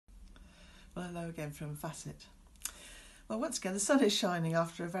Well, hello again from Facet. Well, once again, the sun is shining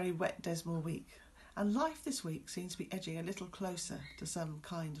after a very wet, dismal week, and life this week seems to be edging a little closer to some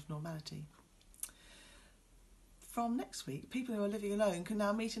kind of normality. From next week, people who are living alone can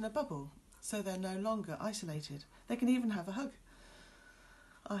now meet in a bubble, so they're no longer isolated. They can even have a hug.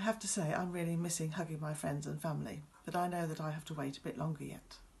 I have to say, I'm really missing hugging my friends and family, but I know that I have to wait a bit longer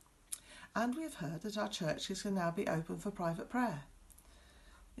yet. And we have heard that our churches can now be open for private prayer.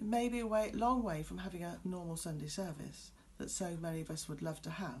 It may be a long way from having a normal Sunday service that so many of us would love to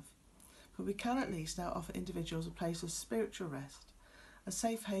have, but we can at least now offer individuals a place of spiritual rest, a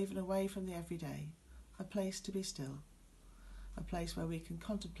safe haven away from the everyday, a place to be still, a place where we can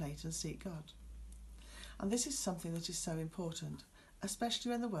contemplate and seek God. And this is something that is so important,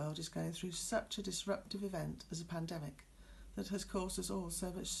 especially when the world is going through such a disruptive event as a pandemic that has caused us all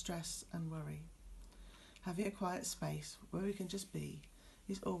so much stress and worry. Having a quiet space where we can just be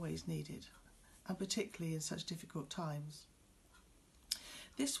is always needed, and particularly in such difficult times.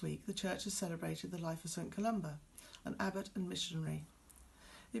 This week the church has celebrated the life of St. Columba, an abbot and missionary.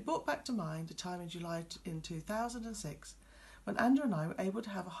 It brought back to mind a time in July in 2006 when Andrew and I were able to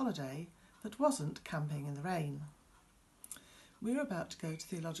have a holiday that wasn't camping in the rain. We were about to go to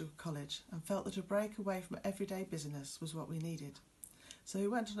theological college and felt that a break away from everyday busyness was what we needed. So we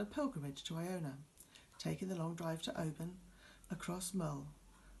went on a pilgrimage to Iona, taking the long drive to Oban, across Mull,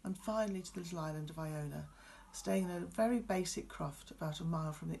 and finally to the little island of Iona, staying in a very basic croft about a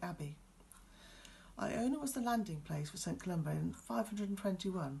mile from the abbey. Iona was the landing place for St. Columba in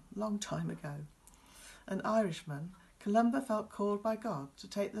 521, long time ago. An Irishman, Columba felt called by God to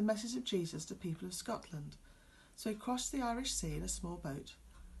take the message of Jesus to people of Scotland, so he crossed the Irish Sea in a small boat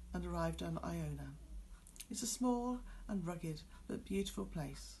and arrived on Iona. It's a small and rugged but beautiful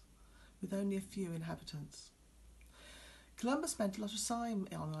place, with only a few inhabitants. Columba spent a lot of time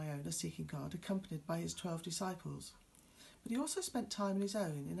on Iona seeking God, accompanied by his 12 disciples, but he also spent time on his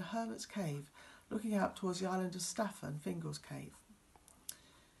own in a hermit's cave, looking out towards the island of Staffa and Fingal's cave.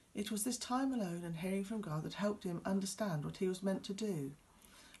 It was this time alone and hearing from God that helped him understand what he was meant to do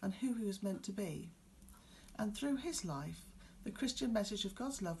and who he was meant to be. And through his life, the Christian message of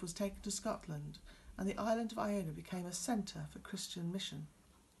God's love was taken to Scotland, and the island of Iona became a centre for Christian mission.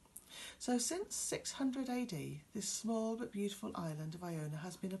 So since 600 AD, this small but beautiful island of Iona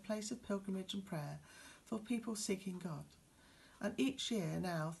has been a place of pilgrimage and prayer for people seeking God. And each year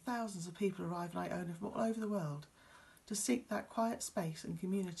now, thousands of people arrive in Iona from all over the world to seek that quiet space and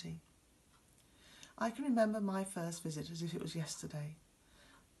community. I can remember my first visit as if it was yesterday.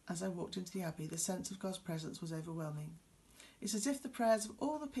 As I walked into the abbey, the sense of God's presence was overwhelming. It's as if the prayers of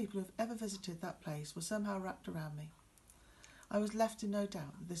all the people who have ever visited that place were somehow wrapped around me. I was left in no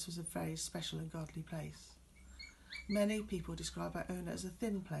doubt that this was a very special and godly place. Many people describe Iona as a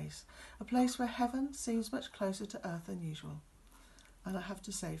thin place, a place where heaven seems much closer to earth than usual. And I have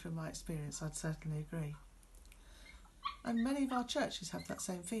to say, from my experience, I'd certainly agree. And many of our churches have that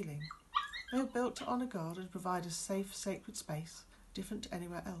same feeling. They are built to honour God and provide a safe, sacred space, different to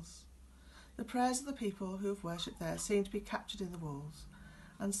anywhere else. The prayers of the people who have worshipped there seem to be captured in the walls,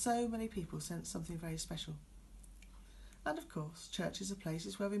 and so many people sense something very special. And of course, churches are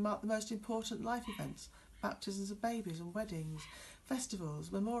places where we mark the most important life events, baptisms of babies and weddings,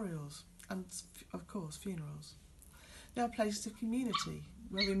 festivals, memorials, and of course funerals. They are places of community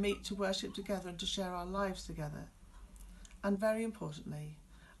where we meet to worship together and to share our lives together. And very importantly,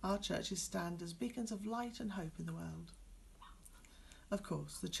 our churches stand as beacons of light and hope in the world. Of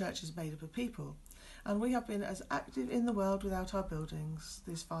course, the church is made up of people, and we have been as active in the world without our buildings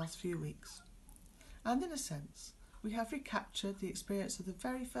these past few weeks. And in a sense, we have recaptured the experience of the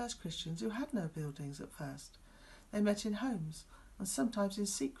very first Christians who had no buildings at first. They met in homes, and sometimes in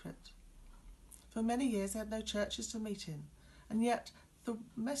secret. For many years they had no churches to meet in, and yet the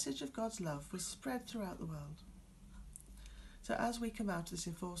message of God's love was spread throughout the world. So as we come out of this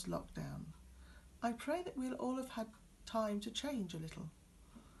enforced lockdown, I pray that we'll all have had time to change a little.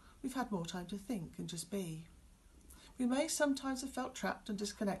 We've had more time to think and just be. We may sometimes have felt trapped and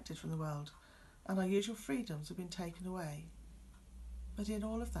disconnected from the world, and our usual freedoms have been taken away. But in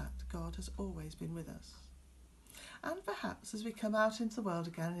all of that, God has always been with us. And perhaps as we come out into the world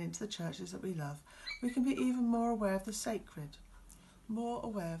again and into the churches that we love, we can be even more aware of the sacred, more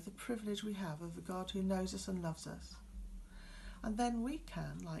aware of the privilege we have of a God who knows us and loves us. And then we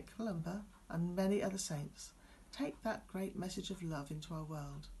can, like Columba and many other saints, take that great message of love into our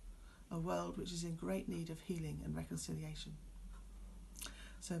world, a world which is in great need of healing and reconciliation.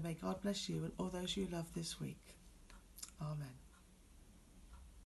 So may God bless you and all those you love this week. Amen.